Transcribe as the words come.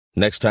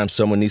Next time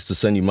someone needs to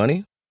send you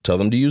money, tell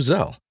them to use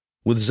Zelle.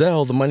 With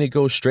Zelle, the money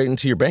goes straight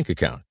into your bank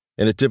account,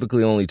 and it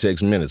typically only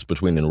takes minutes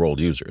between enrolled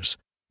users.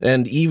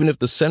 And even if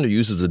the sender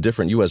uses a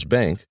different U.S.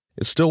 bank,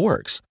 it still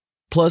works.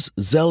 Plus,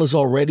 Zelle is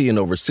already in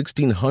over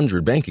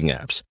 1,600 banking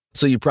apps,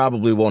 so you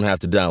probably won't have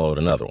to download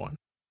another one.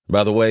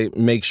 By the way,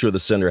 make sure the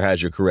sender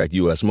has your correct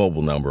U.S.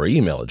 mobile number or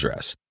email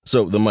address,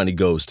 so the money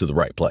goes to the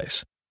right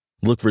place.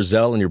 Look for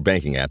Zelle in your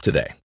banking app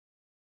today.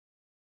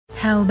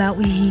 How about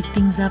we heat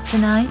things up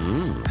tonight?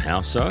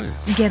 How so?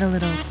 Get a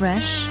little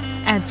fresh,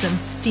 add some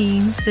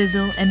steam,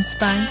 sizzle, and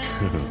spice.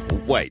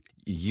 Wait,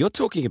 you're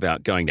talking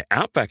about going to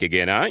Outback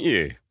again, aren't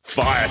you?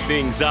 Fire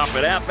things up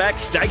at Outback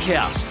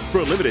Steakhouse. For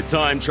a limited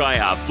time, try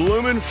our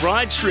bloomin'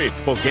 fried shrimp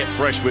or get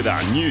fresh with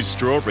our new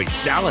strawberry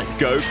salad.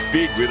 Go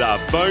big with our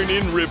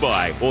bone-in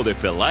ribeye or the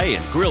filet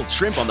and grilled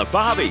shrimp on the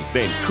barbie.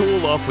 Then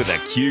cool off with a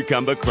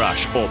cucumber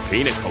crush or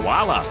pina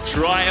koala.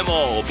 Try them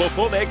all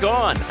before they're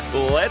gone.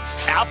 Let's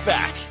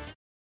Outback.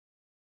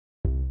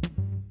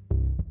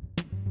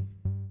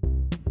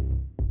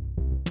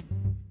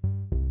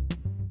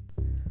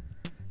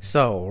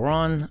 So we're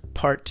on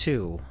part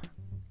 2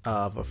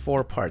 of a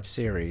 4-part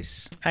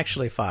series,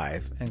 actually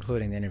 5,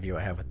 including the interview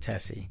I have with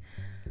Tessie.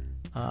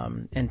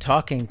 And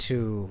talking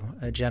to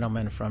a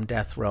gentleman from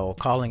death row,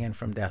 calling in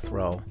from death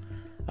row,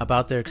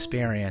 about their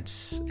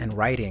experience in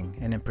writing,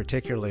 and in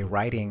particularly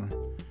writing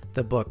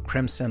the book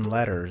Crimson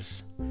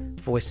Letters,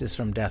 Voices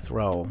from Death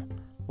Row,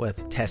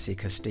 with Tessie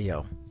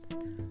Castillo.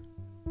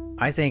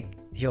 I think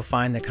you'll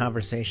find the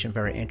conversation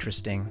very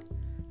interesting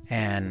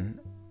and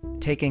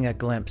taking a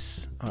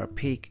glimpse or a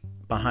peek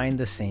behind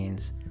the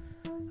scenes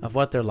of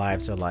what their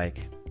lives are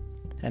like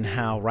and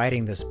how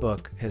writing this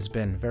book has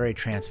been very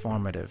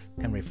transformative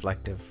and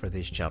reflective for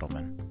these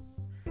gentlemen.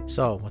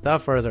 So,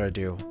 without further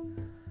ado,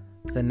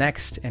 the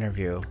next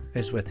interview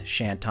is with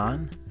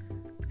Chanton,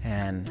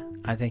 and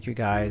I think you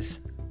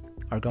guys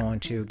are going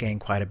to gain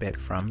quite a bit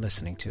from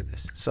listening to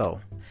this. So,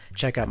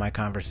 check out my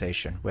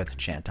conversation with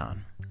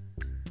Chanton.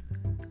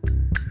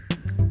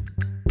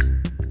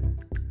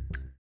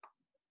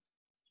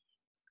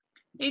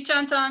 Hey,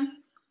 Chanton.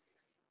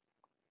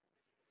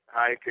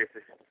 Hi,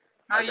 Casey.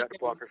 Hi, Dr.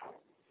 Parker.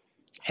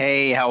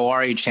 Hey, how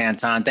are you,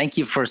 Chanton? Thank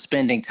you for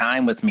spending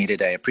time with me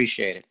today.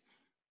 Appreciate it.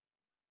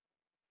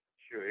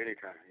 Sure,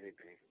 anytime,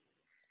 anything.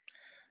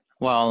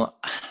 Well,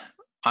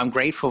 I'm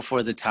grateful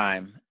for the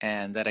time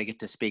and that I get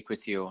to speak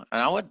with you.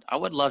 And I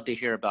would love to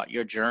hear about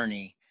your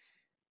journey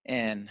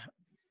in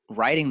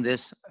writing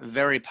this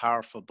very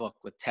powerful book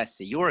with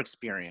Tessie, your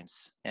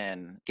experience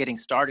and getting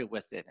started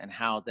with it, and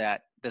how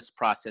this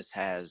process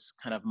has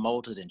kind of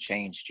molded and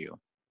changed you.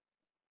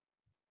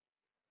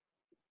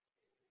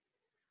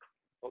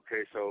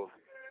 Okay, so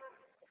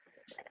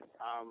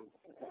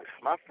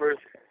my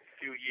first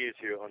few years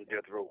here on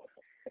death row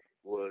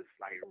was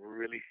like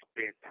really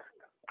spent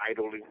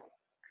idling.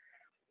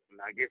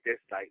 And I guess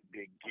that's like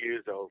the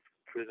gears of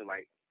prison,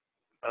 like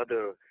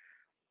other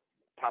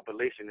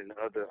population and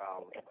other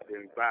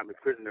the environment,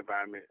 prison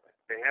environment.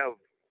 They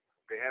have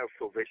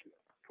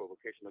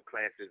provocational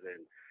classes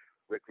and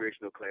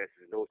recreational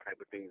classes and those type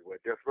of things.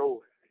 Where death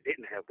row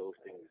didn't have those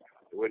things.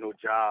 There were no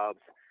jobs.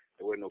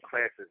 There were no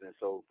classes, and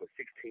so for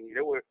 16,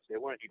 there weren't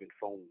even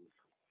phones.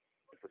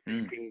 For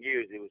 16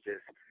 years, it was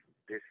just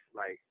this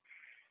like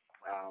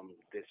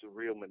this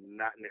real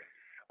monotonous,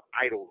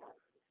 idle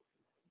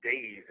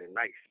days and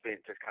nights spent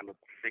just kind of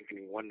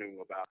thinking and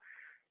wondering about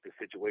the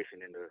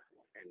situation and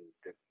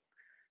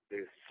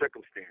the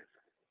circumstance.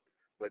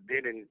 But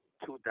then in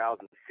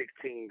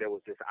 2016, there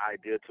was this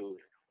idea to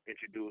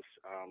introduce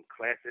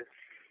classes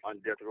on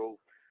death row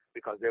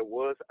because there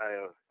was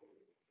a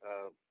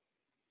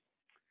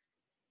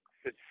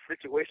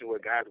situation where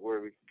guys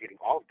were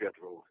getting off death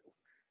row,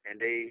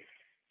 and they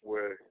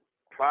were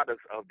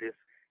products of this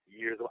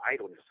years of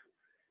idleness.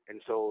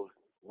 And so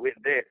with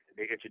that,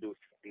 they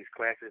introduced these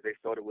classes. They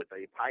started with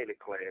a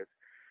pilot class.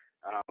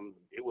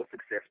 It was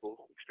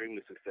successful,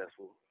 extremely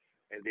successful.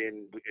 And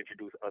then we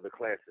introduced other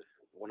classes.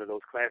 One of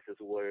those classes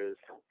was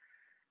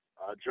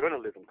a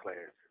journalism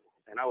class.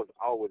 And I was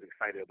always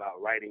excited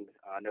about writing.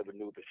 I never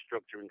knew the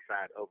structuring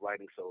side of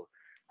writing, so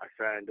I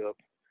signed up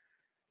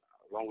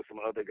along with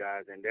some other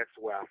guys, and that's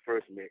where I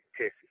first met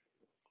Tessie.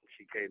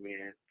 She came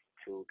in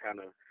to kind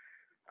of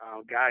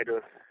guide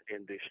us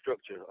in the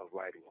structure of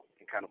writing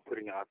and kind of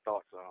putting our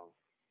thoughts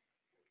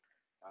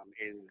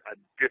in a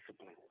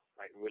discipline,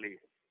 like really,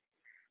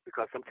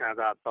 because sometimes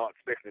our thoughts,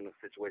 especially in a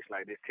situation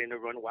like this, tend to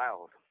run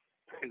wild.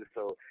 And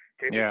so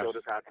Tessie showed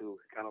us how to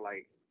kind of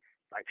like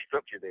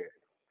structure that.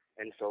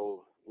 And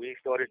so we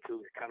started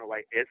to kind of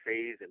write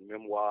essays and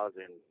memoirs,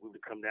 and we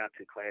would come down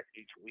to class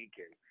each week,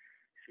 and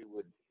she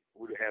would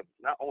have,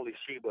 not only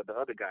she, but the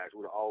other guys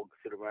would all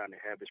sit around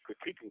and have this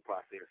critiquing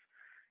process.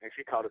 And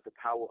she taught us the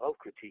power of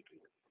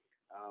critiquing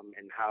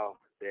and how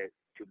that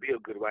to be a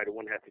good writer,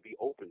 one has to be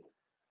open,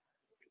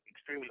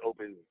 extremely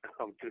open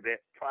to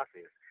that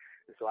process.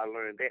 And so I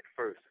learned that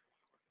first,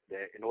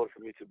 that in order for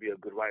me to be a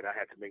good writer, I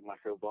had to make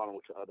myself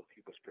vulnerable to other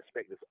people's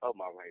perspectives of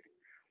my writing.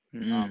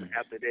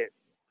 After that,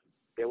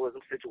 there were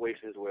some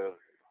situations where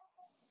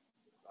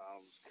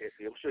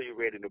Tessie. I'm sure you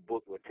read in the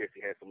book where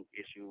Tessie had some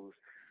issues,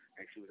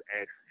 and she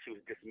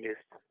was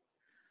dismissed,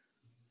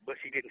 but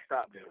she didn't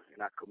stop there,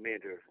 and I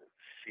commend her.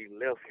 She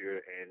left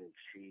here, and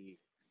she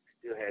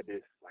still had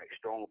this like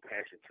strong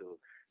passion to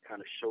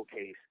kind of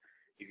showcase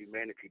the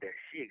humanity that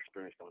she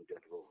experienced on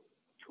death row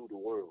to the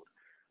world.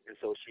 And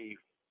so she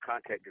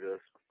contacted us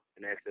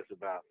and asked us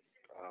about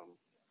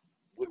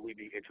would we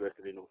be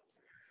interested in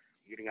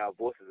getting our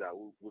voices out?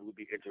 Would we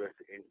be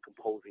interested in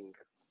composing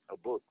a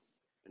book?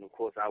 And of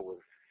course, I was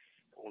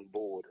on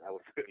board. I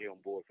was certainly on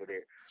board for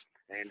that.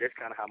 And that's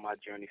kind of how my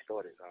journey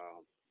started.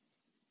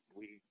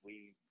 We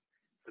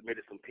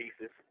submitted some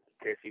pieces.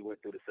 Tessie went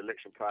through the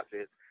selection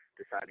process,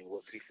 deciding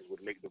what pieces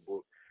would make the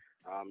book.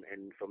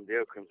 And from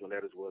there, Crimson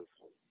Letters was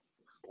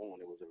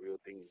born. It was a real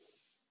thing.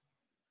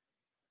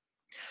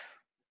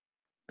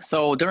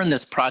 So during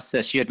this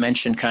process, you had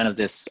mentioned kind of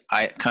this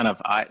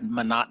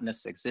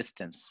monotonous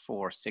existence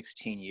for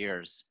 16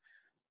 years.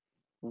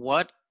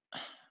 What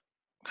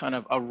kind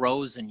of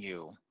arose in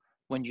you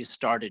when you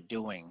started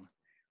doing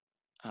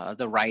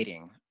the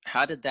writing?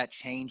 How did that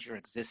change your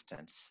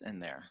existence in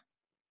there?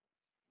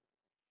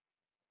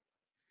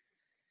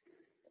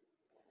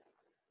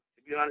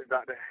 To be honest,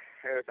 Dr.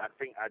 Harris, I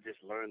think I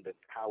just learned the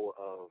power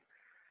of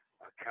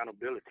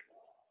accountability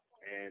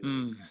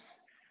and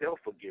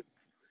self-forgiveness,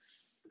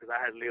 because I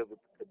had lived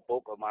the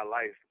bulk of my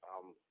life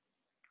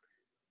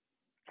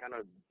kind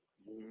of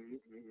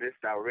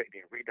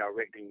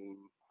redirecting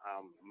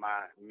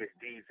my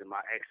misdeeds and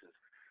my actions.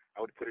 I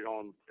would put it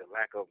on the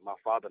lack of my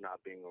father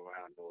not being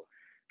around, or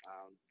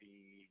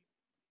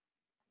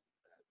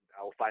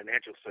our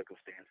financial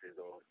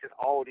circumstances, or just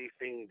all these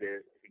things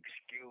that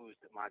excused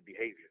my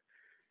behavior.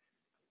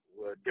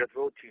 Well, death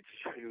row teaches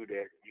you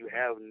that you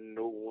have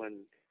no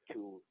one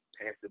to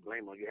pass the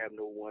blame on. You have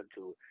no one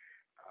to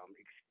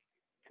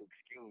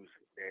excuse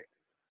that.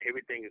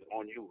 Everything is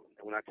on you.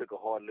 And when I took a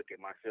hard look at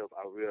myself,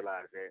 I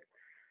realized that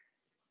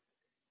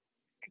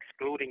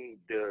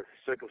excluding the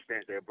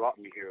circumstance that brought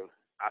me here,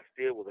 I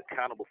still was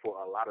accountable for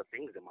a lot of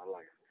things in my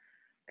life.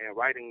 And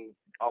writing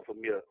offered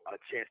me a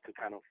chance to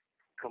kind of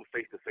come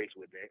face to face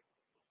with that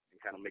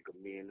and kind of make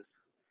amends.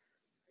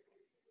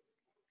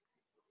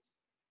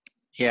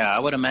 Yeah, I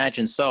would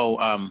imagine so.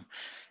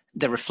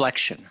 The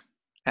reflection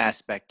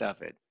aspect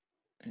of it.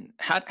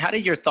 How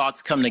did your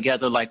thoughts come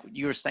together? Like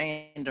you were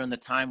saying, during the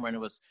time when it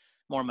was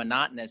more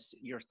monotonous,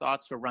 your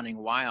thoughts were running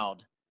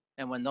wild.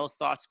 And when those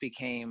thoughts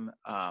became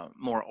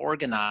more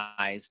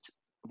organized,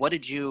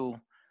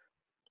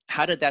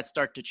 how did that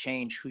start to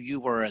change who you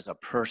were as a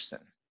person?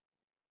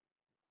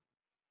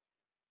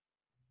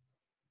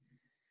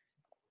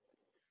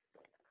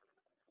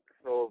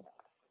 So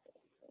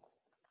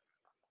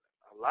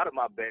a lot of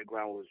my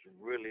background was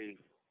really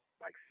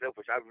like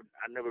selfish. I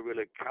never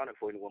really accounted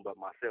for anyone but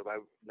myself. I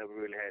never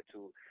really had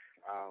to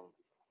um,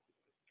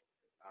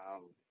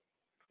 um,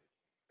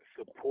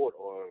 support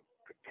or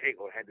protect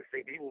or had to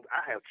say. Even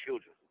I have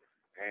children,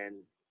 and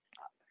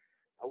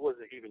I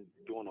wasn't even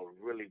doing a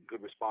really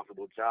good,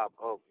 responsible job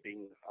of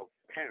being a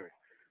parent.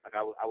 Like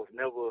I was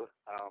never,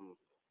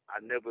 I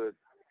never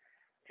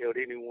held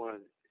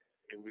anyone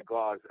in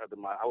regards other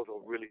my. I was a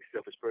really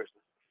selfish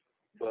person.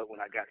 But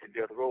when I got to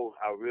death row,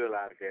 I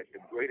realized that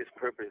the greatest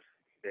purpose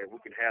that we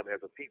can have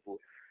as a people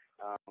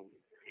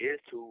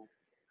is to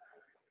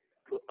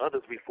put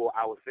others before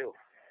ourselves.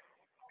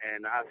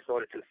 And I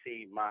started to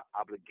see my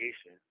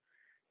obligation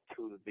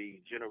to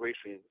the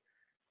generation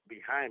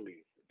behind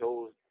me,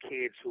 those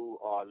kids who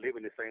are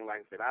living the same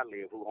life that I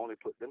live, who only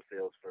put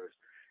themselves first,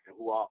 and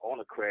who are on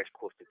a crash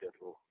course to death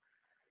row.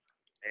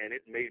 And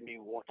it made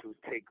me want to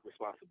take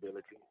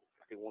responsibility.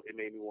 It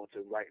made me want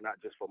to write not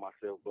just for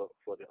myself, but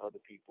for the other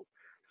people,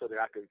 so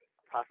that I could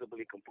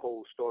possibly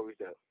compose stories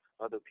that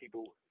other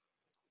people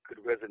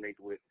could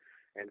resonate with,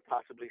 and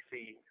possibly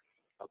see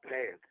a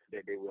path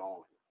that they were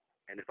on.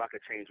 And if I could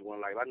change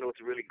one life, I know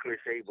it's really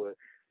cliche, but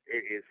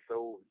it is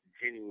so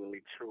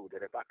genuinely true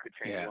that if I could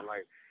change one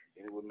life,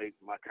 and it would make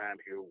my time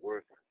here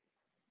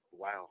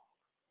worthwhile.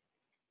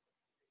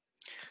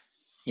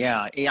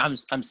 Yeah,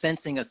 I'm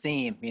sensing a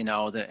theme,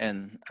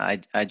 and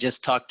I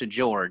just talked to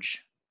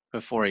George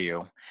before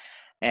you,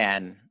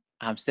 and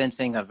I'm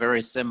sensing a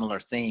very similar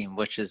theme,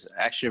 which is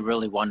actually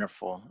really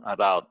wonderful,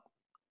 about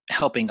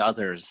helping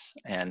others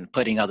and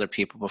putting other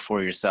people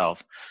before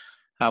yourself.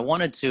 I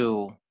wanted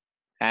to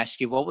ask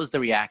you, what was the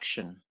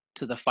reaction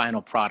to the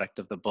final product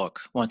of the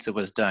book once it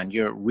was done?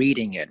 You're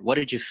reading it. What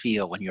did you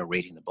feel when you're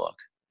reading the book?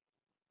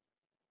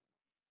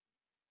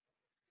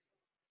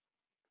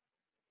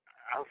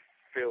 I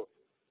felt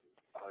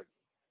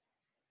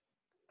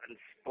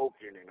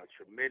unspoken and a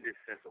tremendous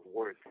sense of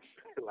worth.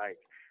 Like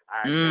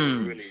I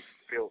never really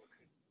felt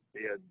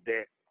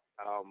that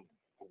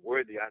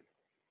worthy. I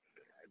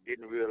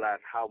didn't realize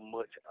how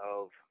much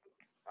of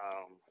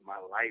my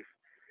life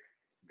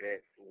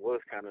that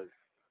was kind of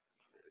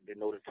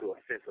denoted to a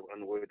sense of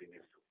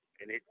unworthiness,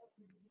 and it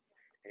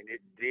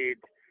did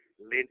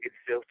lend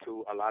itself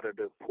to a lot of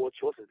the poor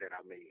choices that I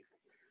made.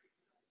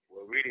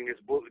 Well, reading this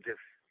book just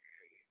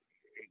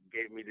it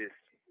gave me this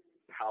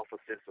powerful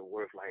sense of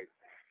worth. Like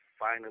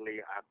finally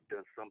I've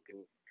done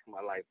something to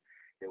my life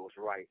that was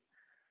right,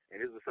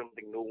 and this was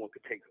something no one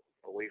could take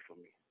away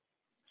from me.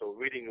 So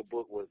reading a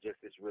book was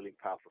just this really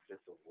powerful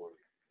sense of worth,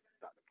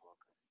 Dr.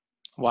 Parker.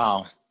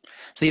 Wow.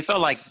 So you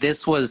felt like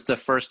this was the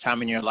first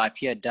time in your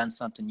life you had done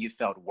something you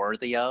felt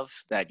worthy of,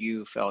 that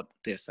you felt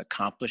this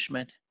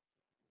accomplishment?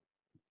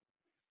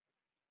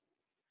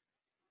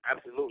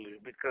 Absolutely,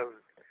 because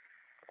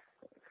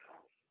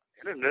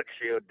in a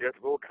nutshell, death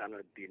row kind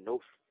of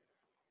denotes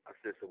a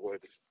sense of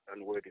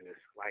unworthiness.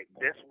 Like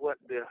that's what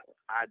the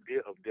idea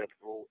of death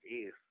row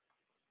is.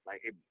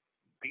 Like it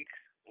beats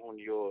on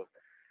your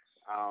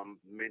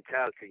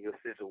mentality, your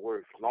sense of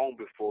worth, long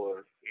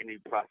before any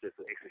process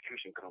of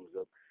execution comes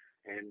up.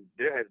 And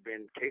there has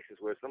been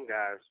cases where some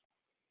guys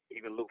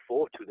even look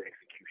forward to the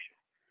execution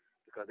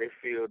because they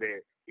feel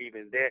that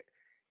even that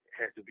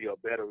has to be a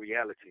better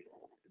reality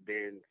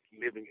than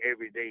living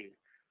every day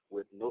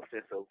with no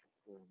sense of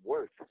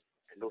worth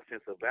and no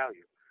sense of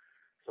value.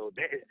 So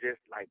that is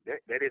just like that.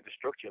 That is the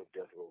structure of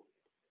death row.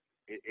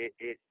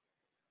 It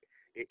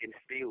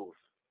instills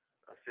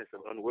a sense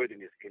of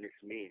unworthiness in its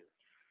men.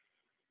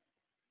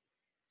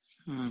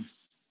 Hmm.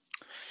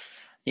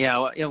 Yeah,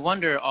 well, I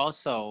wonder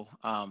also,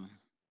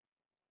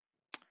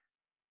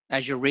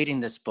 as you're reading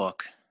this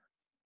book,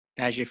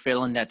 as you're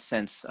feeling that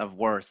sense of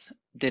worth,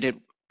 did it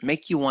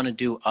make you want to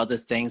do other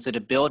things? Did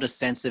it build a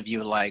sense of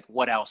you like,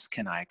 what else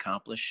can I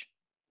accomplish?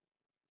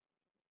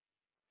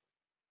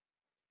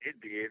 It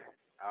did.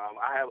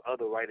 I have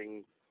other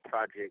writing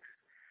projects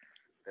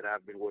that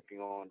I've been working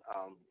on.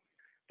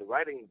 The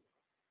writing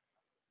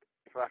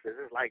process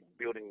is like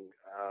building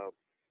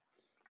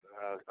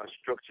a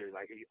structure.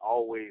 Like you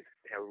always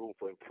have room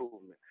for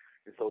improvement.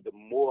 And so the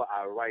more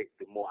I write,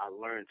 the more I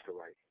learn to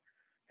write.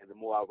 And the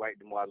more I write,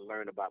 the more I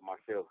learn about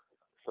myself.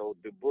 So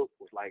the book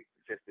was like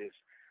just this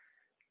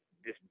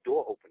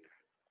door opener.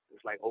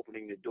 It's like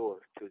opening the door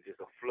to just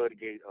a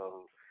floodgate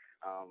of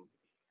um,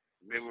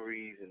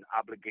 memories and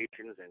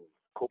obligations and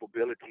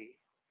culpability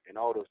and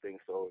all those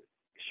things. So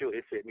sure,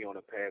 it set me on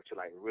a path to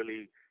like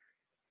really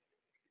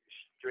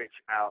stretch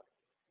out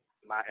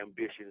my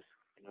ambitions.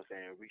 You know what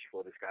I'm saying? Reach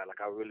for the sky.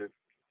 Like I really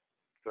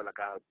feel like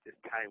it's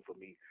time for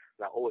me.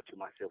 I owe it to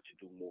myself to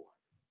do more.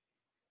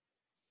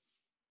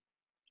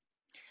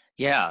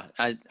 Yeah,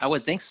 I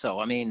would think so.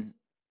 I mean,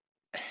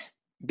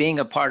 being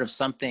a part of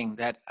something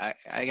that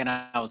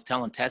I was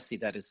telling Tessie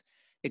that is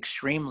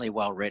extremely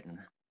well written,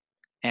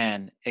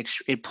 and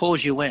it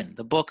pulls you in.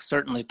 The book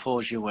certainly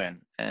pulls you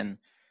in, and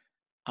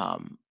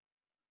um,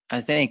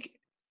 I think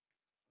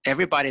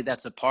everybody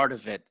that's a part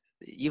of it,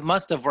 you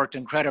must have worked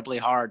incredibly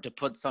hard to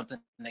put something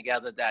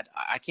together that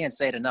I can't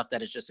say it enough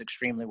that is just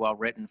extremely well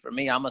written. For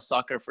me, I'm a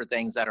sucker for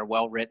things that are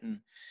well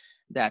written,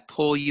 that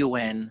pull you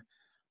in,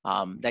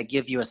 that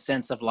give you a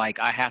sense of like,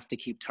 I have to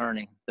keep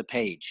turning the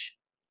page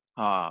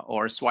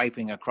or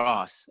swiping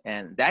across.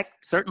 And that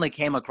certainly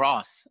came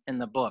across in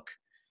the book,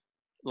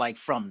 like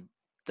from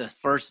the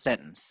first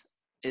sentence.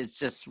 It's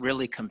just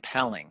really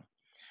compelling.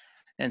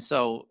 And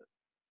so,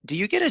 do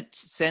you get a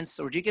sense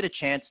or do you get a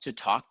chance to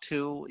talk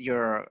to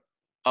your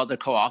other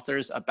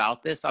co-authors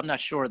about this? I'm not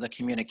sure of the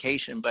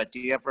communication, but do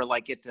you ever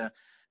like get to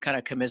kind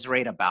of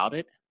commiserate about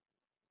it?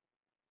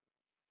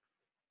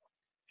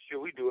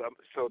 Sure, we do.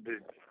 So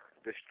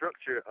the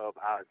structure of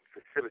our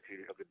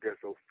facility, of the death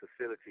row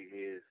facility,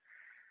 is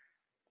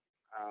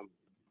um,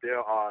 there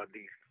are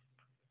these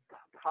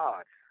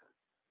pods.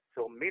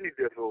 So many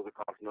death rows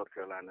across North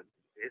Carolina,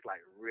 it's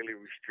like really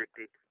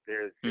restricted.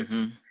 There's just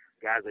Mm-hmm.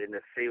 guys are in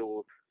their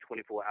cells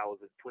 24 hours,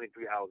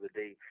 23 hours a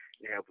day.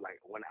 They have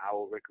like 1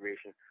 hour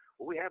recreation.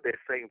 Well, we have that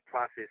same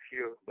process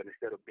here, but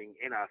instead of being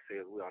in our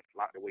cells, we are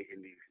locked away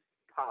in these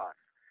pods,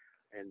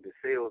 and the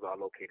cells are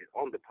located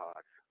on the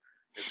pods.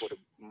 And for the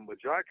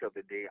majority of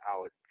the day,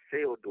 our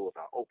cell doors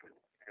are open,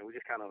 and we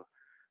just kind of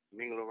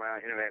mingle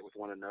around, interact with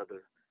one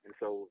another. And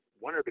so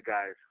one of the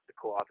guys, the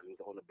co-author, was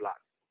on the block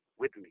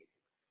with me.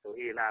 So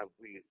he and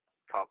we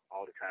talk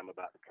all the time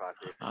about the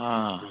process and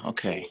Ah, moving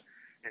okay. forward.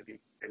 And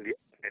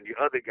the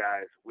other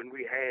guys, when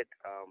we had,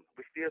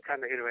 we still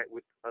kind of interact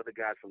with other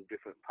guys from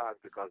different pods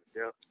because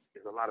there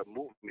is a lot of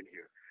movement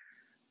here.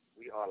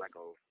 We are like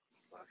a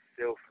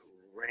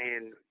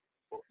self-ran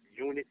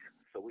unit,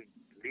 so we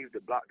leave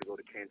the block to go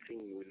to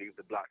canteen. We leave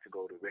the block to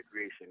go to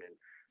recreation and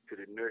to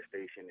the nurse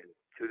station and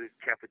to the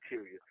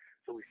cafeteria.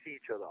 So we see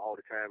each other all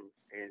the time,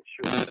 and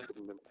sure, we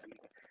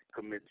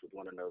commence with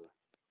one another.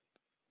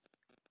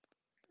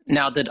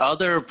 Now, did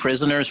other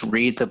prisoners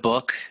read the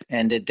book,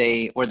 and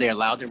were they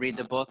allowed to read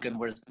the book, and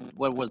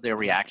what was their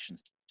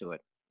reactions to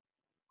it?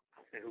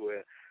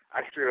 Well,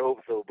 I sure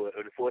hope so, but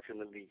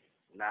unfortunately,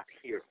 not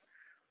here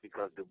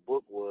because the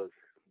book was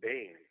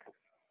banned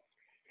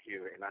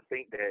here, and I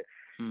think that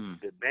Hmm,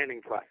 the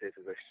banning process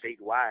is a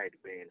statewide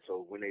ban.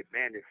 So when they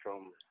banned it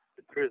from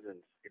the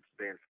prisons, it's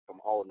banned from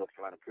all North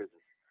Carolina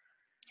prisons.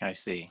 I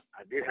see.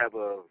 I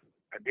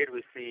did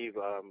receive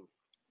a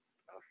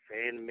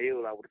fan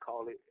mail, I would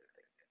call it.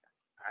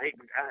 I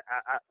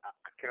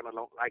kind of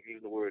don't like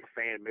using the word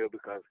fan mail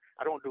because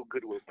I don't do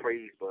good with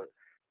praise, but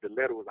the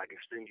letter was like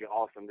extremely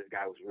awesome. This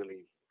guy was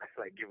really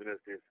like giving us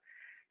this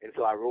And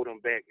so I wrote him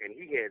back, and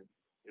it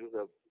was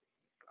a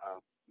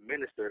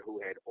minister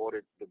who had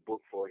ordered the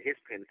book for his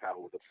pen pal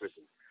who was a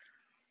prisoner,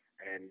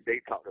 and they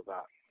talked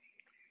about.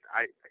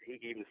 He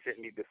even sent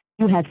me the.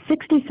 You have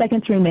 60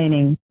 seconds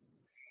remaining.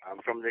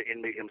 From the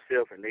inmate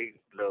himself, and they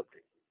loved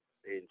it.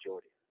 They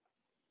enjoyed it.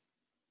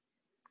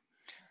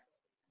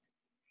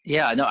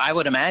 Yeah, no, I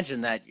would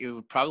imagine that you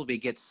would probably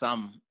get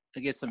some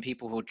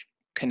people who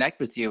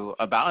connect with you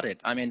about it.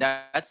 I mean,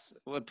 that's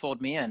what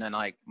pulled me in. And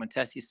like when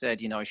Tessie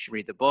said, you should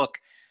read the book,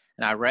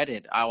 and I read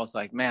it, I was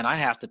like, man, I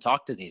have to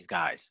talk to these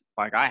guys.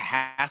 Like, I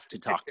have to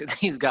talk to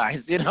these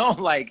guys.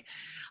 Like,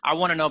 I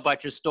want to know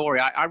about your story.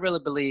 I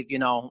really believe,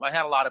 I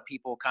had a lot of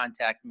people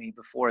contact me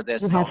before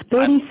this. You have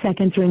 30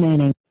 seconds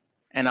remaining.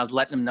 And I was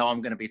letting them know I'm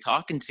going to be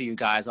talking to you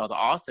guys, all the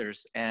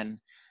authors. And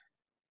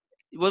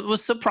what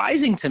was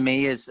surprising to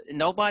me is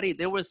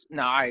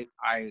I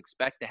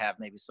expect to have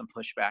maybe some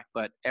pushback,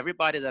 but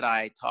everybody that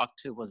I talked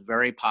to was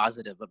very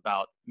positive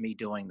about me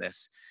doing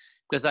this,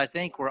 because I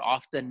think we're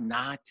often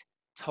not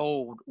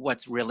told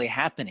what's really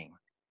happening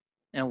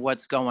and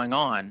what's going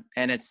on.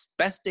 And it's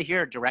best to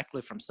hear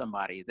directly from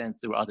somebody than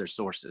through other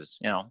sources,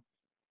 Would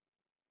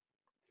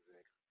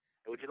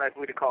you like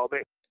me to call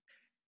back?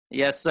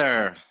 Yes,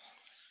 sir.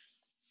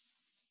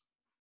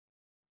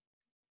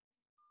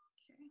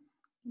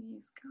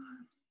 He's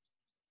gone.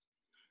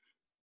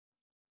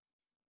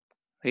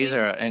 These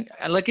are, and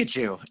look at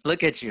you.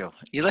 Look at you,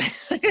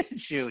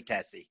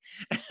 Tessie.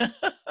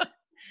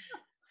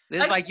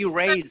 It's like you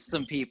raised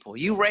some people.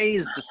 You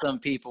raised some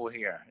people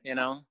here,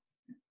 No,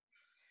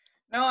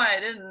 I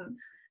didn't.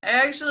 I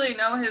actually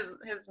know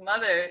his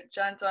mother,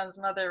 Chanton's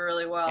mother,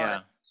 really well.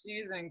 Yeah.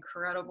 She's an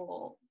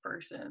incredible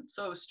person,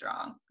 so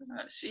strong.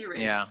 She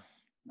raised me,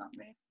 not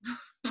me.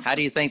 How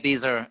do you think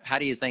these are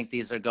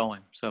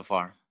going so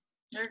far?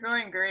 They're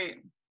going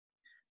great.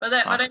 But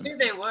I knew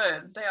they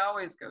would. They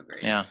always go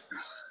great. Yeah.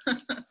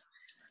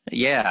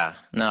 Yeah.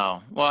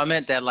 No. Well, I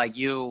meant that like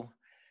you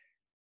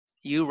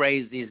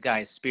raised these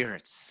guys'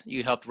 spirits.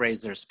 You helped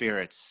raise their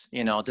spirits.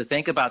 To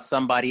think about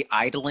somebody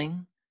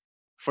idling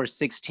for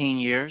 16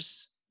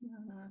 years.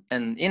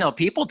 Mm-hmm. And,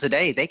 people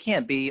today, they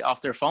can't be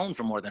off their phone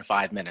for more than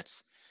 5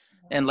 minutes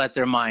and let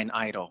their mind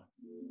idle.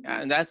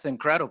 And that's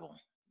incredible.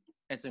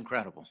 It's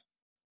incredible.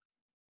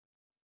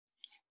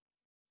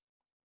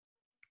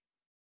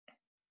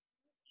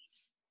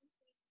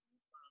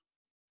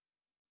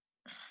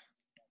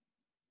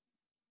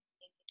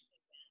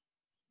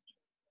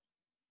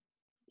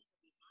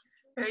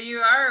 You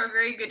are a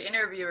very good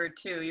interviewer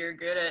too. You're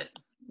good at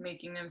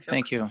making them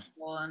feel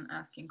comfortable and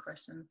asking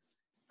questions.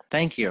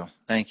 Thank you.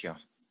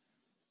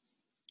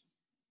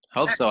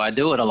 Hope so. I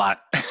do it a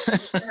lot.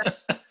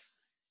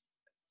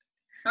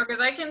 Because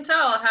I can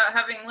tell,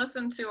 having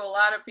listened to a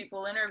lot of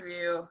people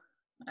interview,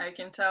 I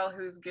can tell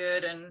who's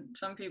good, and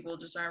some people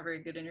just aren't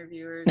very good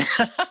interviewers.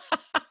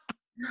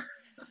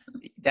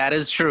 That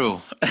is true.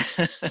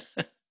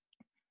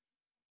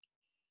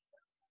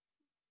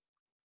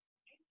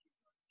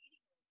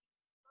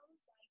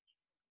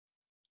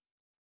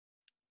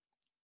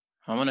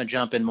 I'm going to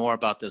jump in more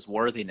about this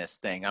worthiness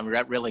thing.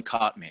 That really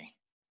caught me.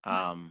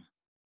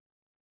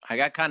 I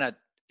got kind of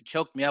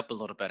choked me up a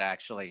little bit,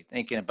 actually,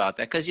 thinking about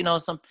that. Because, you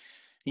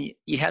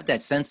have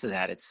that sense of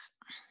that. It's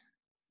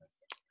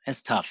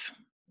tough.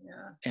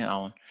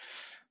 Yeah.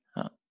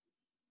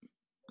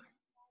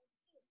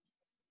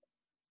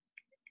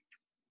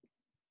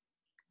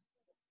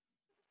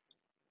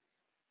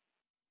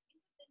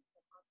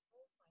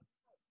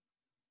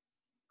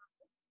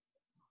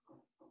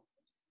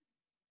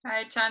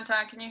 Hi,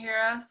 Chanton, can you hear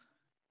us?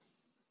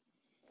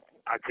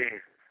 I can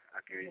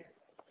hear you.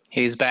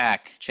 He's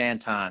back,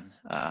 Chanton.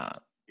 Yeah.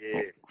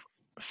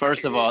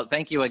 First of all,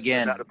 thank you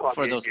again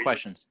for those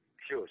questions.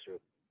 Sure.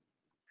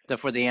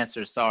 For the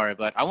answers, sorry.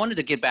 But I wanted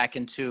to get back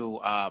into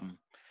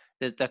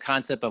the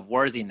concept of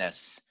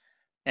worthiness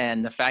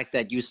and the fact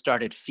that you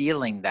started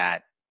feeling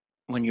that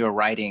when you were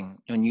writing,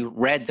 when you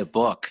read the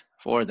book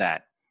for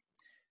that.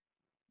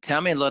 Tell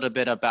me a little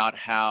bit about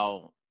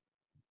how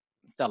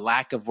the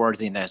lack of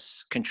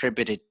worthiness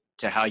contributed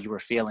to how you were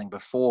feeling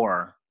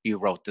before you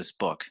wrote this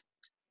book.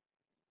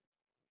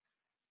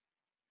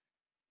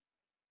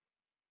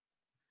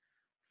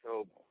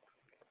 So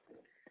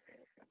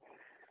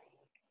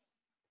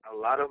a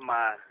lot of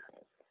my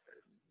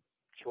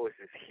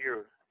choices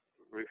here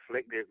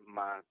reflected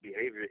my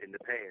behavior in the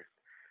past.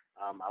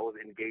 I was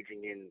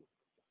engaging in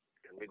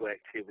illegal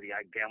activity.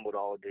 I gambled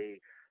all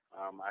day.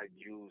 I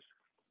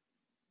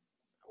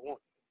won't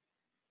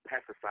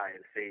pacify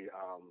and say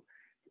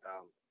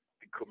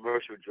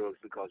commercial drugs,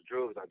 because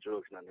drugs are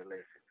drugs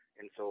nonetheless.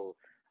 And so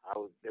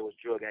there was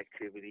drug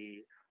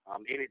activity,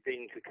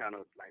 anything to kind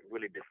of like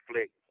really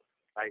deflect,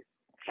 like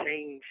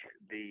change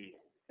the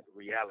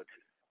reality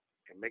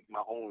and make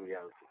my own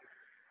reality.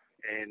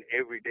 And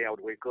every day I would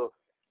wake up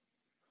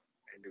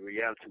and the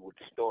reality would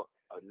start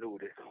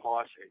anew, this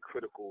harsh and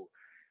critical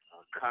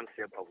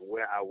concept of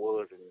where I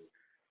was and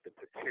the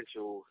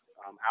potential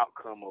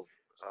outcome of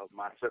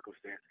my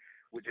circumstance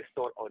would just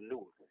start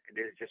anew, and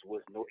there just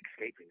was no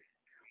escaping it.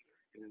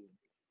 And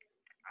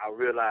I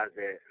realized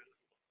that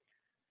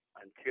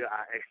until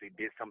I actually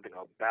did something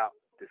about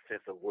the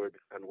sense of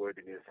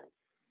unworthiness.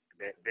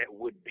 That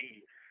would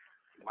be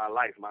my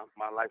life.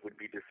 My life would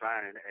be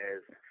defined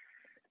as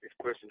this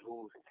person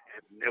who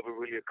had never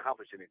really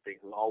accomplished anything,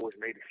 who always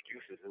made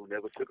excuses, who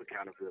never took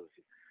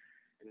accountability.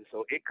 And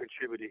so it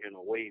contributed in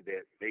a way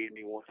that made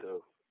me want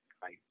to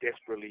like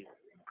desperately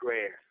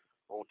grasp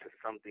onto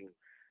something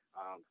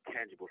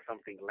tangible,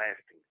 something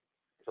lasting,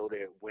 so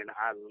that when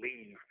I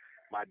leave,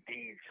 my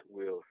deeds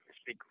will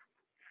speak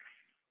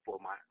for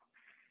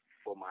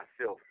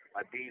myself.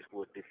 My deeds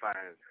will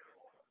define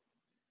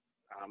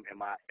and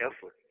my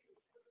effort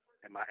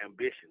and my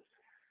ambitions.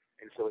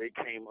 And so it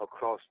came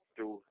across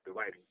through the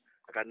writing.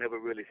 Like I never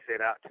really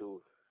set out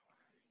to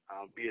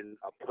being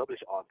a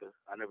published author.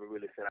 I never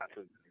really set out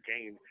to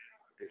gain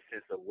this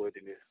sense of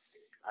worthiness.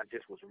 I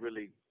just was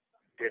really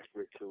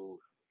desperate to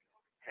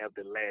have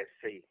the last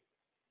say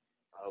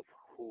of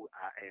who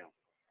I am.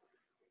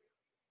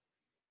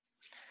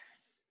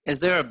 Is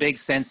there a big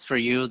sense for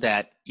you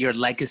that your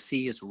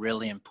legacy is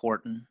really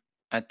important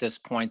at this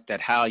point,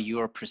 that how you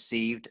are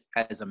perceived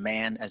as a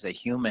man, as a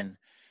human,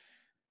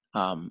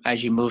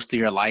 as you move through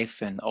your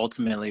life, and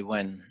ultimately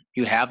when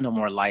you have no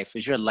more life,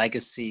 is your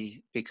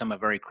legacy become a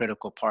very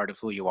critical part of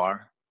who you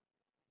are?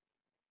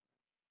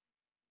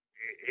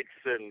 It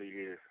certainly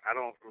is. I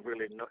don't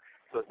really know.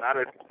 So it's not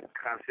a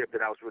concept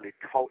that I was really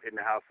taught in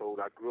the household.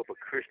 I grew up a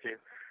Christian.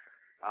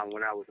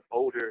 When I was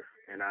older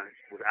and I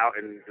was out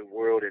in the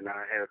world and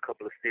I had a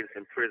couple of stints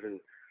in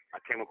prison, I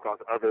came across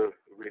other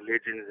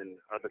religions and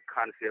other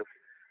concepts.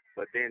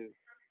 But then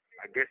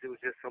I guess it was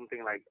just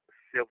something like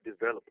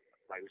self-development.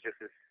 Like it was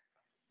just this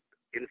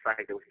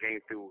insight that was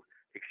gained through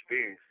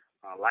experience,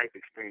 life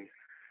experience.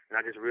 And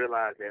I just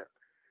realized that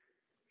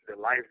the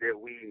life that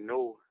we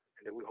know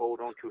and that we hold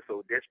on to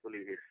so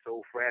desperately is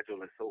so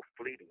fragile and so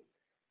fleeting,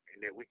 and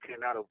that we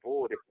cannot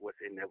avoid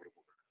what's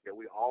inevitable, that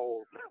we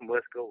all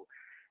must go.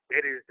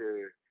 That is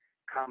the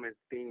common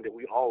theme that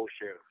we all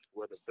share,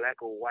 whether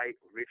black or white,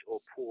 rich or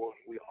poor,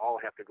 we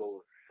all have to go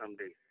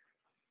someday.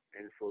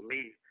 And for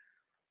me,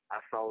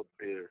 I saw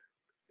the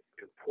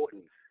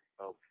importance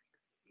of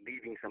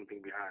leaving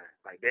something behind.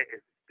 Like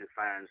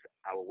defines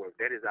our work.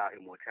 That is our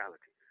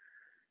immortality,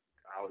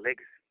 our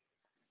legacy.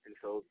 And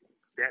so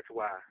that's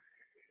why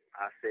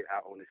I set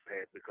out on this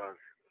path, because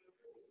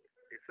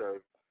it's a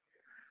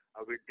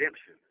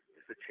redemption.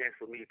 It's a chance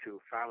for me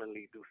to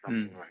finally do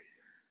something right.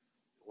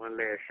 One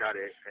last shot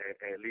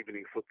at leaving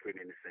a footprint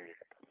in the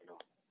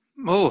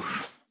sand.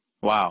 Oof.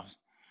 Wow.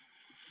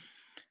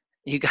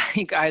 You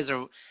guys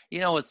are,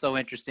 what's so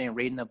interesting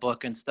reading the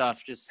book and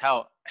stuff, just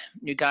how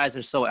you guys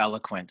are so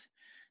eloquent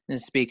and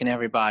speaking to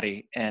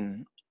everybody.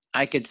 And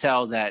I could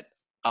tell that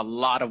a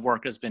lot of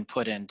work has been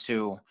put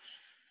into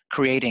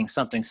creating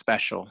something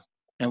special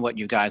in what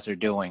you guys are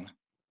doing.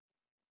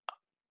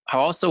 I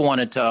also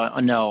wanted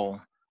to know,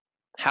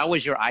 how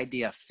has your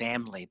idea of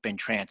family been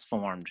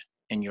transformed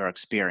in your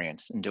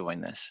experience in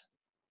doing this?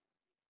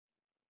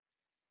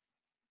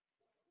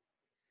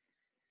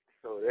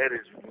 So that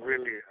is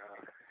really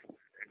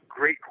a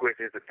great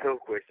question. It's a tough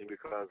question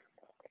because,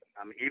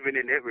 even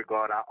in that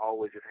regard, I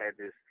always just had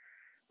this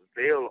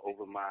veil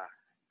over my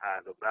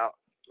eyes about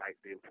like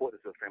the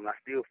importance of family. I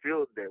still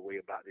feel that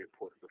way about the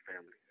importance of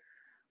family,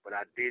 but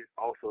I did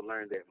also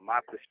learn that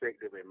my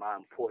perspective and my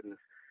importance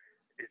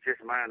is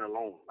just mine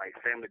alone. Like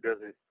family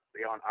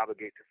they aren't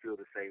obligated to feel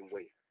the same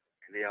way,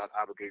 and they aren't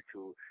obligated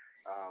to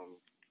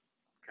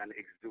kind of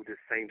exude the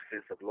same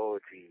sense of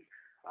loyalty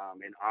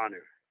and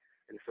honor.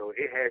 And so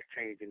it has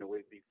changed in a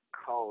way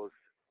because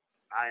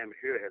I am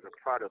here as a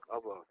product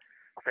of a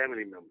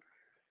family member,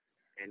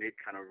 and it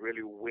kind of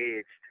really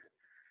wedged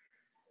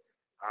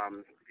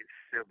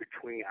itself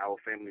between our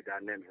family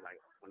dynamic.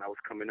 Like when I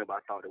was coming up, I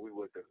thought that we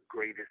were the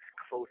greatest,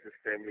 closest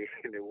family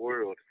in the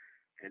world,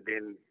 and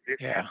then this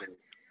happened,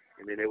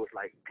 and then there was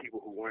like people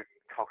who weren't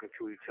talking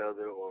to each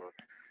other, or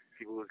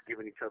people was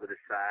giving each other the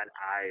side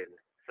eye, and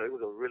so it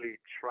was a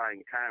really trying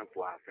time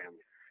for our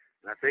family.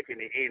 And I think in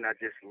the end, I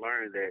just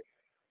learned that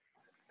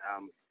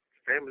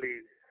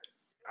family.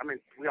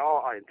 We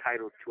all are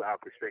entitled to our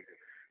perspective,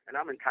 and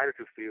I'm entitled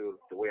to feel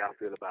the way I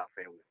feel about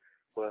family,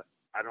 but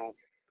I don't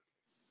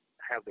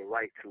have the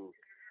right to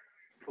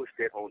push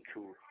that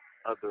onto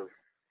other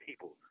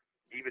people,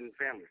 even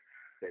family,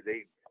 that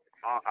they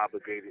are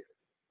obligated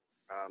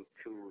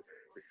to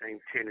the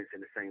same tenets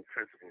and the same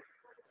principles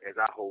as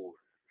I hold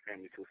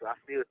family to. So I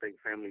still think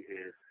family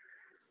is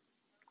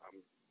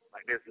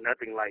like there's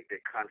nothing like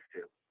that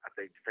concept. I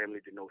think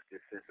family denotes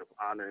this sense of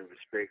honor and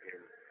respect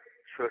and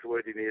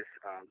trustworthiness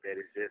that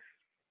is just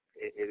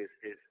it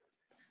is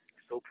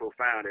so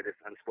profound that it's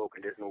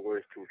unspoken. There's no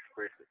words to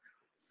express it.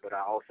 But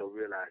I also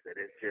realize that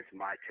it's just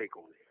my take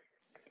on it.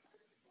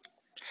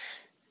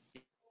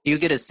 You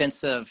get a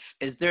sense of,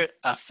 is there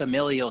a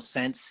familial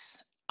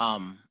sense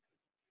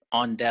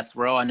on death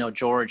row? I know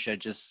George had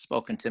just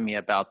spoken to me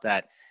about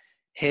that.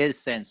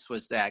 His sense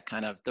was that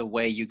kind of the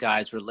way you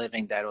guys were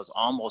living, that it was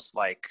almost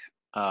like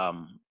a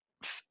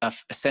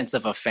sense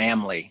of a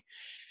family.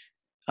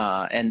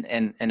 and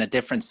in a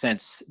different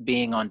sense,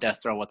 being on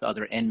death row with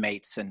other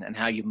inmates and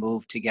how you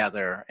move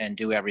together and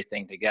do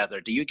everything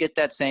together. Do you get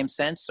that same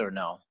sense or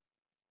no?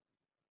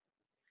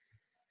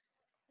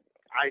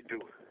 I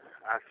do.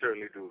 I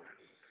certainly do.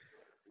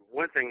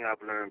 One thing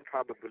I've learned,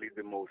 probably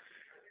the most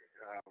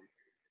um,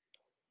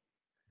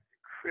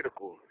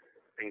 critical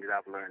thing that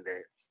I've learned,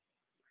 that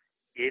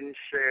in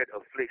shared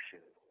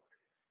affliction,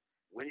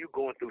 when you're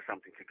going through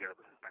something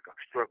together, like a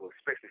struggle,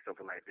 especially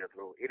something like death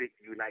row, it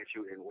unites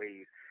you in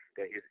ways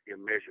that is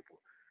immeasurable.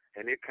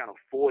 And it kind of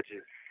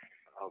forges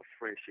a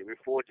friendship.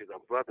 It forges a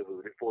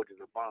brotherhood. It forges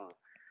a bond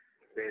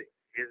that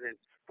isn't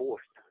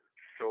forced.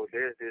 So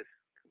there's this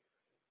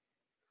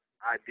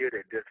idea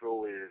that death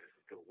row is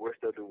the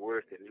worst of the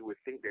worst, and you would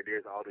think that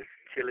there's all this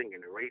killing and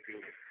raping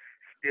and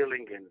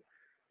stealing,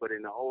 but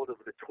in all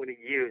of the 20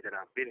 years that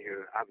I've been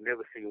here, I've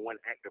never seen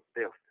one act of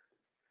theft.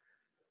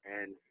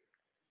 And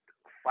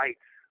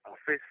fights, a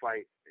fist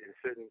fight, and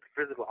certain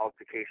physical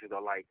altercations are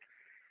like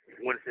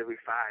once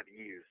every 5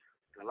 years.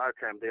 And a lot of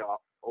times they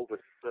are over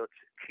such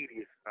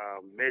tedious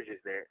measures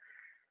that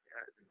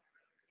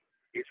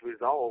it's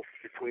resolved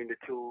between the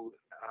two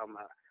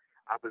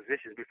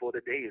oppositions before the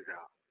day is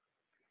out.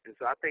 And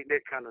so I think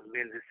that kind of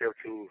lends itself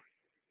to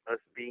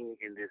us being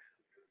in this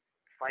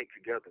fight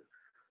together,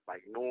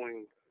 like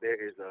knowing there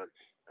is a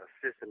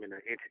system and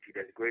an entity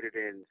that's greater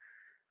than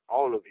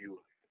all of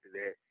you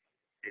that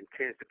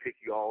intends to pick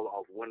you all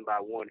off one by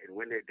one. And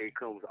when that day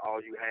comes,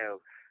 all you have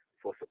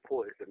for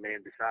support is the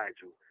man beside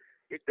you.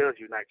 It does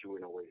unite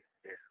you in a way.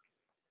 That's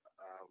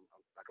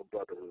like a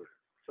brotherhood.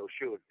 So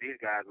sure,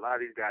 these guys, a lot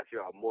of these guys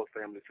here are more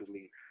family to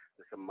me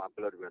than some of my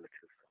blood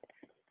relatives.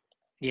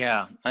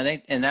 Yeah, I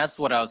think, and that's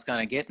what I was kind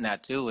of getting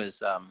at too,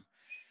 is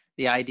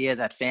the idea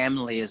that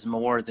family is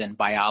more than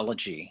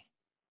biology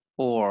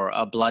or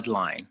a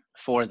bloodline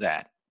for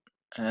that.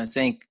 And I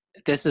think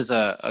this is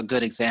a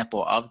good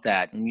example of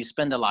that. When you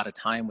spend a lot of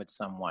time with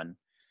someone,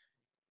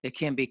 it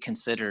can be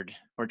considered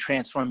or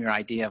transform your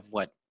idea of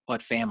what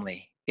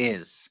family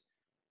is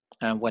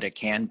and what it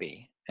can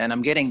be. And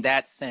I'm getting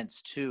that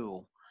sense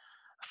too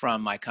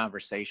from my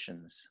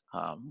conversations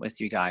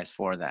with you guys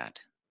for that,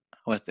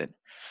 with it.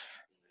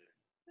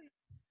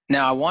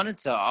 Now, I wanted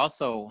to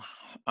also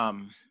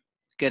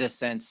get a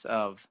sense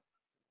of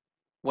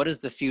what does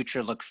the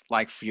future look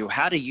like for you?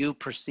 How do you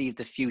perceive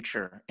the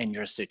future in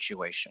your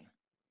situation?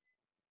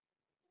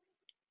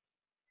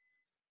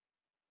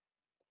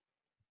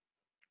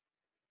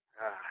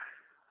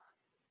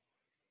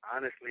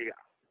 Honestly,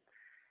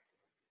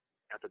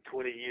 after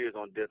 20 years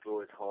on death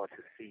row, it's hard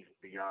to see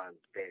beyond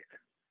that.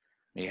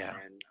 Yeah.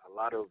 And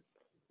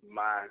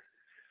my,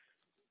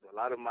 a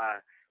lot of my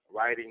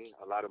writing,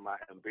 a lot of my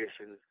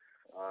ambitions,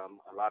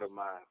 a lot of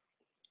my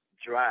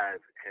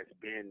drive has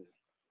been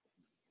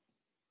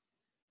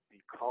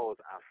because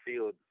I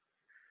feel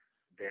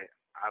that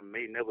I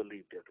may never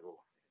leave death row.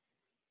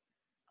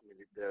 I mean,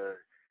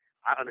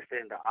 I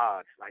understand the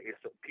odds. Like, it's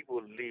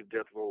people leave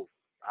death row.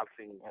 I've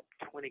seen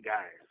 20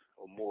 guys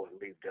or more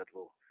leave death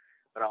row,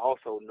 but I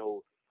also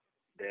know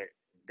that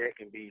that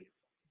can be.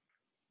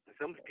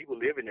 Some people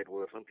live in that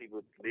world. Some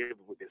people live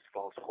with this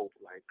false hope,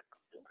 like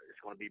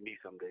it's going to be me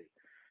someday.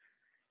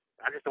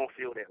 I just don't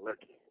feel that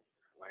lucky.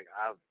 Like,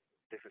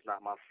 this is not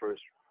my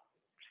first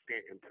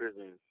stint in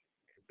prison,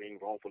 being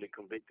wrongfully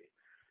convicted,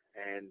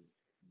 and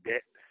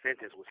that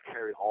sentence was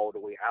carried all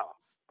the way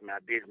out. I mean, I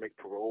did make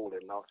parole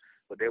and all,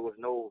 but there was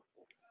no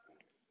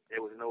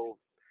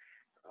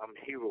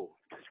hero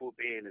to swoop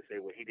in and say,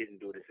 well, he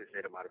didn't do this and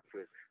set him out of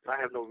prison. So I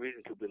have no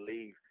reason to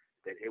believe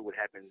that it would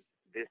happen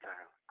this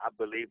time. I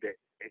believe that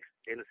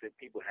innocent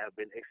people have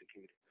been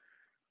executed,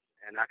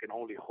 and I can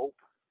only hope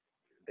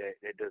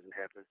that that doesn't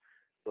happen.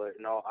 But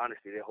in all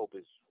honesty, that hope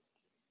is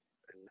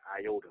an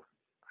iota.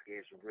 I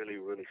guess really,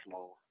 really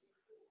small.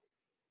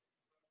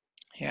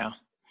 Yeah.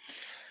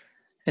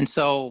 And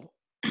so,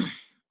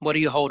 what do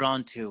you hold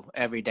on to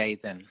every day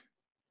then?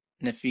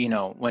 And if,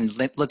 when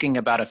looking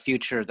about a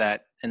future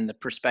that in the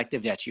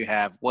perspective that you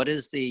have, what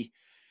is the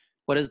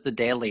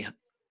daily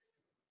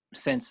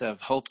sense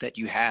of hope that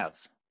you have?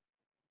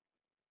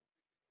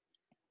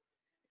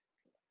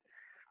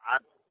 I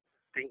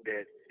think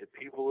that the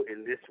people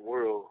in this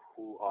world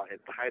who are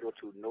entitled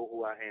to know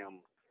who I am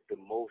the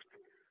most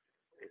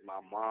is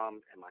my mom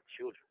and my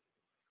children.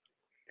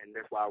 And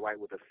that's why I write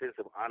with a sense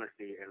of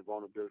honesty and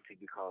vulnerability,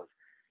 because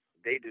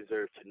they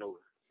deserve to know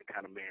the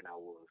kind of man I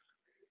was.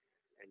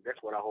 And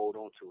that's what I hold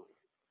on to.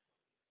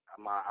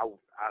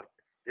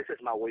 This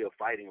is my way of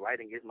fighting.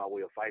 Writing is my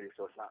way of fighting,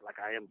 so it's not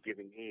like I am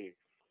giving in.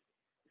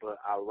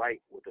 But I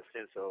write with a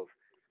sense of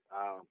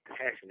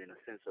passion and a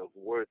sense of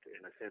worth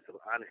and a sense of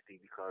honesty,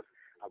 because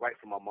I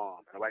write for my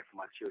mom and I write for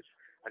my children.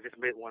 I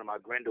just met one of my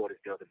granddaughters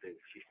the other day.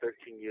 She's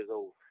 13 years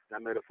old, and I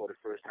met her for the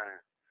first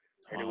time.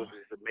 And it was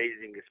this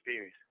amazing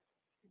experience.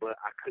 But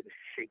I couldn't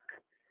shake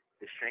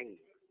the shame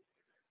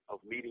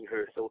of meeting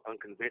her so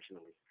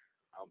unconventionally.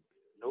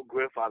 No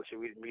grandfather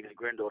should really meet his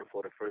granddaughter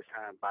for the first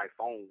time by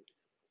phone,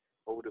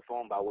 over the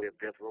phone by way of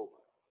death row.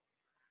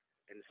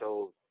 And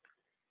so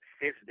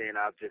since then,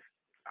 I've just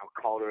I've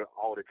called her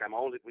all the time.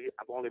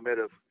 I've only met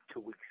her 2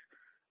 weeks,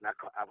 and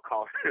I've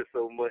called her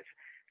so much.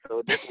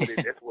 So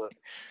that's what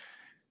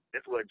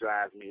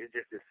drives me. It's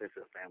just this sense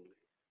of family.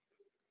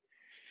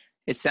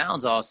 It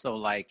sounds also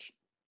like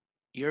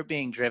you're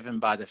being driven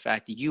by the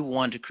fact that you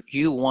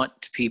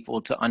want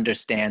people to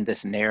understand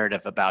this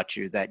narrative about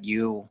you, that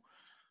you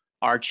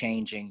are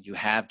changing, you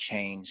have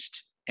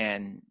changed,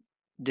 and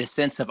this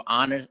sense of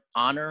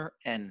honor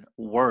and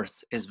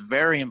worth is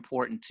very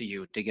important to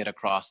you to get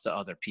across to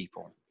other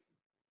people.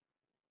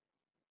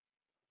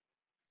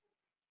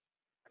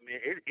 I mean,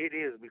 it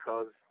is,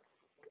 because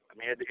I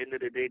mean, at the end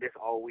of the day, that's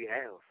all we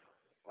have.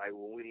 Like,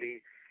 when we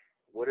leave,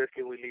 what else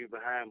can we leave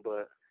behind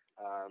but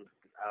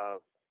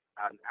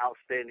an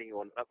outstanding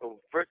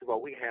first of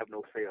all, we have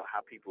no say on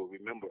how people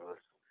remember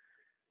us,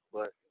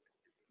 but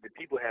the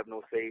people have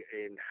no say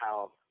in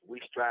how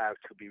we strive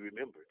to be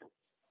remembered.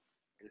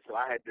 And so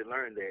I had to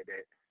learn that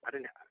I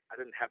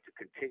didn't have to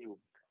continue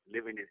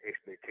living this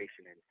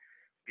expectation and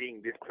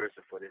being this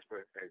person for this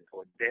person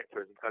or that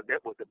person, because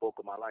that was the bulk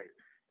of my life,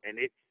 and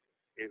it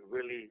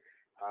really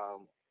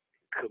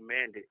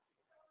commanded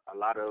a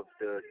lot of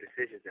the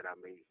decisions that I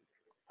made.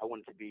 I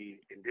wanted to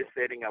be in this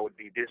setting, I would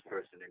be this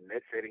person. In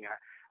that setting,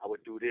 I would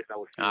do this. I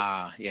would feel.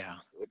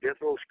 Yeah. Death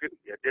Row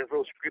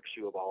strips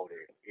you of all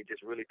that. It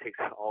just really takes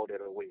all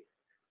that away.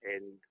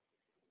 And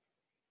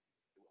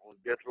on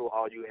death row,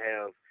 all you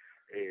have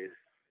is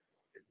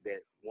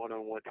that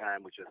one-on-one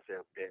time with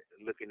yourself, that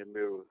look in the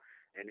mirror,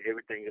 and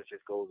everything else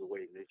just goes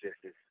away. And it's just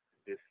this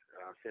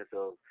sense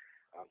of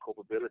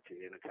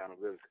culpability and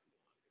accountability.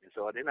 And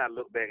so then I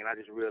look back and I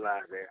just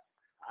realized that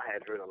I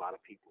had hurt a lot of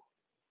people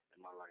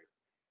in my life.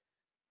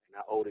 And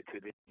I owed it to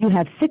them. You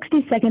have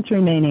 60 seconds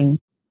remaining.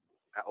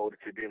 I owed it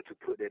to them to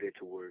put that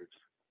into words.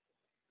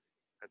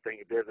 I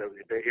think if there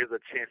is a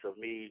chance of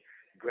me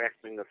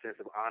grasping a sense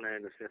of honor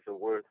and a sense of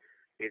worth,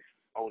 it's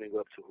owning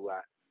up to who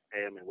I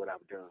am and what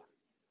I've done.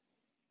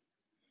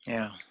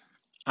 Yeah.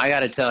 I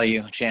got to tell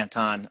you,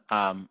 Chanton,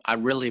 I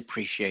really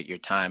appreciate your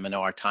time. I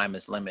know our time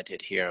is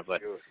limited here,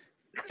 but Sure.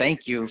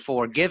 Thank you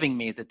for giving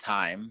me the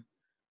time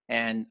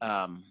and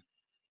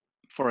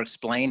for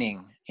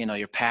explaining,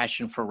 your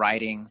passion for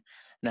writing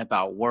and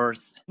about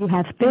worth. You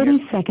have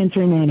 30 seconds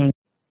remaining.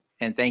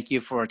 And thank you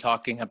for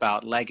talking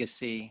about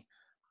legacy.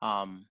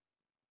 It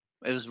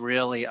was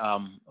really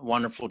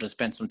wonderful to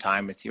spend some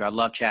time with you. I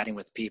love chatting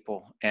with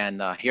people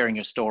and hearing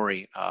your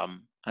story. I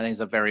think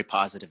it's a very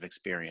positive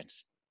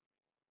experience.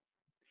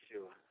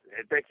 Sure.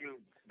 And thank you,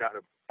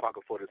 Dr.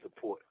 Parker, for the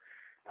support.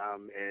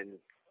 And of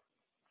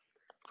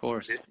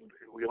course.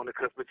 We're on the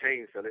cusp of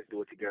change, so let's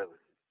do it together.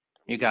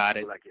 You got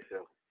it. Like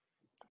yourself.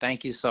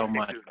 Thank you so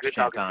much,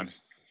 Chanton.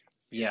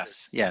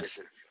 Yes.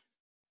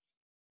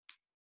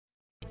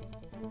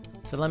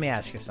 So let me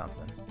ask you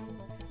something.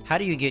 How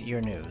do you get your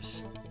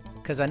news?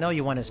 Because I know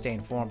you want to stay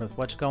informed with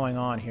what's going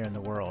on here in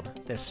the world.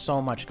 There's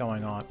so much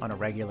going on a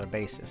regular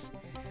basis.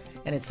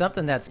 And it's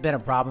something that's been a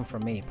problem for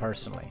me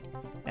personally.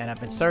 And I've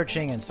been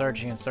searching, and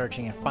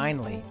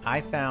finally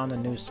I found a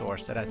news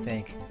source that I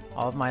think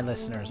all of my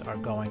listeners are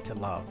going to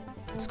love.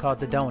 It's called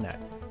The Donut,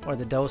 or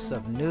the dose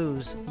of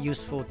news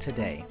useful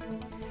today.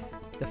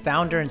 The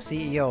founder and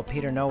CEO,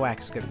 Peter Nowak,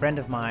 is a good friend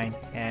of mine,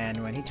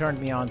 and when he turned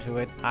me on to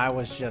it, I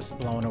was just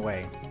blown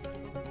away.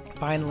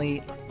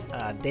 Finally,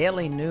 a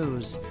daily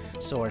news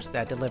source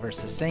that delivers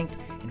succinct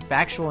and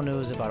factual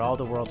news about all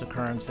the world's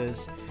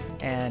occurrences,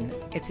 and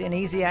it's in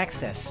easy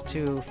access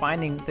to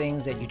finding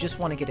things that you just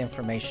want to get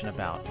information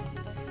about.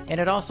 And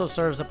it also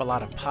serves up a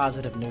lot of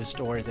positive news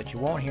stories that you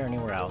won't hear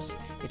anywhere else.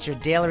 It's your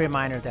daily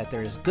reminder that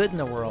there is good in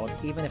the world,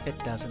 even if it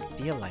doesn't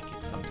feel like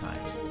it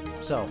sometimes.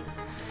 So,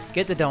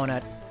 get the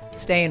donut,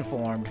 stay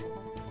informed.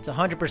 It's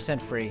 100%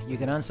 free. You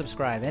can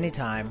unsubscribe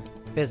anytime.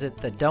 Visit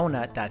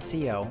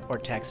thedonut.co or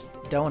text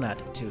donut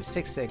to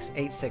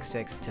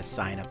 66866 to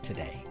sign up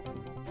today.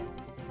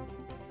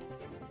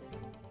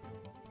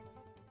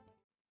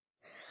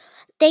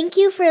 Thank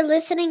you for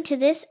listening to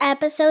this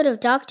episode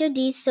of Dr.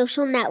 D's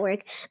Social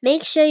Network.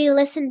 Make sure you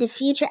listen to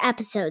future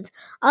episodes.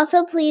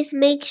 Also, please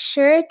make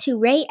sure to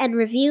rate and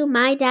review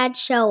My Dad's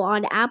Show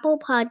on Apple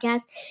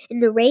Podcasts in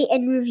the rate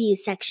and review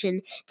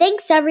section.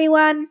 Thanks,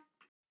 everyone.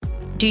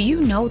 Do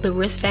you know the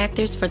risk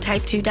factors for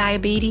type 2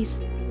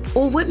 diabetes?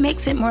 Or what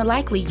makes it more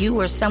likely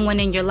you or someone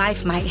in your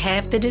life might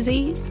have the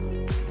disease?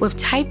 With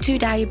type 2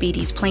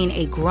 diabetes playing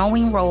a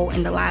growing role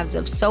in the lives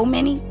of so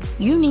many,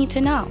 you need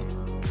to know.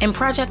 And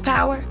Project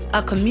Power,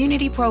 a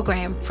community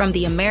program from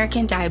the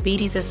American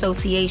Diabetes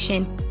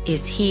Association,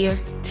 is here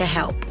to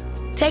help.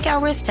 Take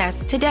our risk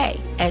test today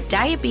at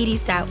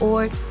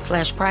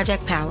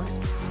diabetes.org/Project Power.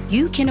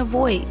 You can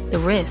avoid the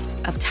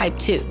risks of type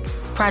 2.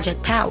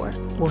 Project Power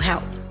will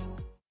help.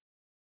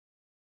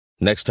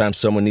 Next time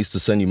someone needs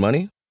to send you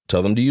money,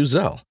 tell them to use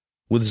Zelle.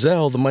 With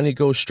Zelle, the money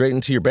goes straight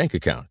into your bank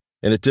account,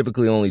 and it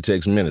typically only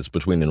takes minutes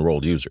between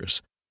enrolled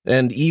users.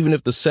 And even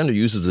if the sender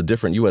uses a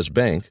different U.S.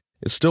 bank,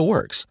 it still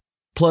works.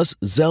 Plus,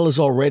 Zelle is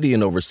already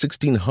in over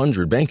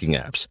 1,600 banking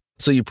apps,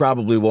 so you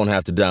probably won't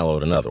have to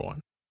download another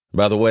one.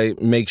 By the way,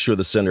 make sure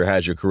the sender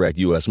has your correct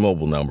U.S.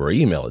 mobile number or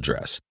email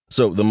address.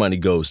 so the money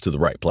goes to the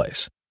right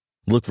place.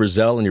 Look for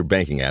Zelle in your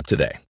banking app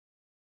today.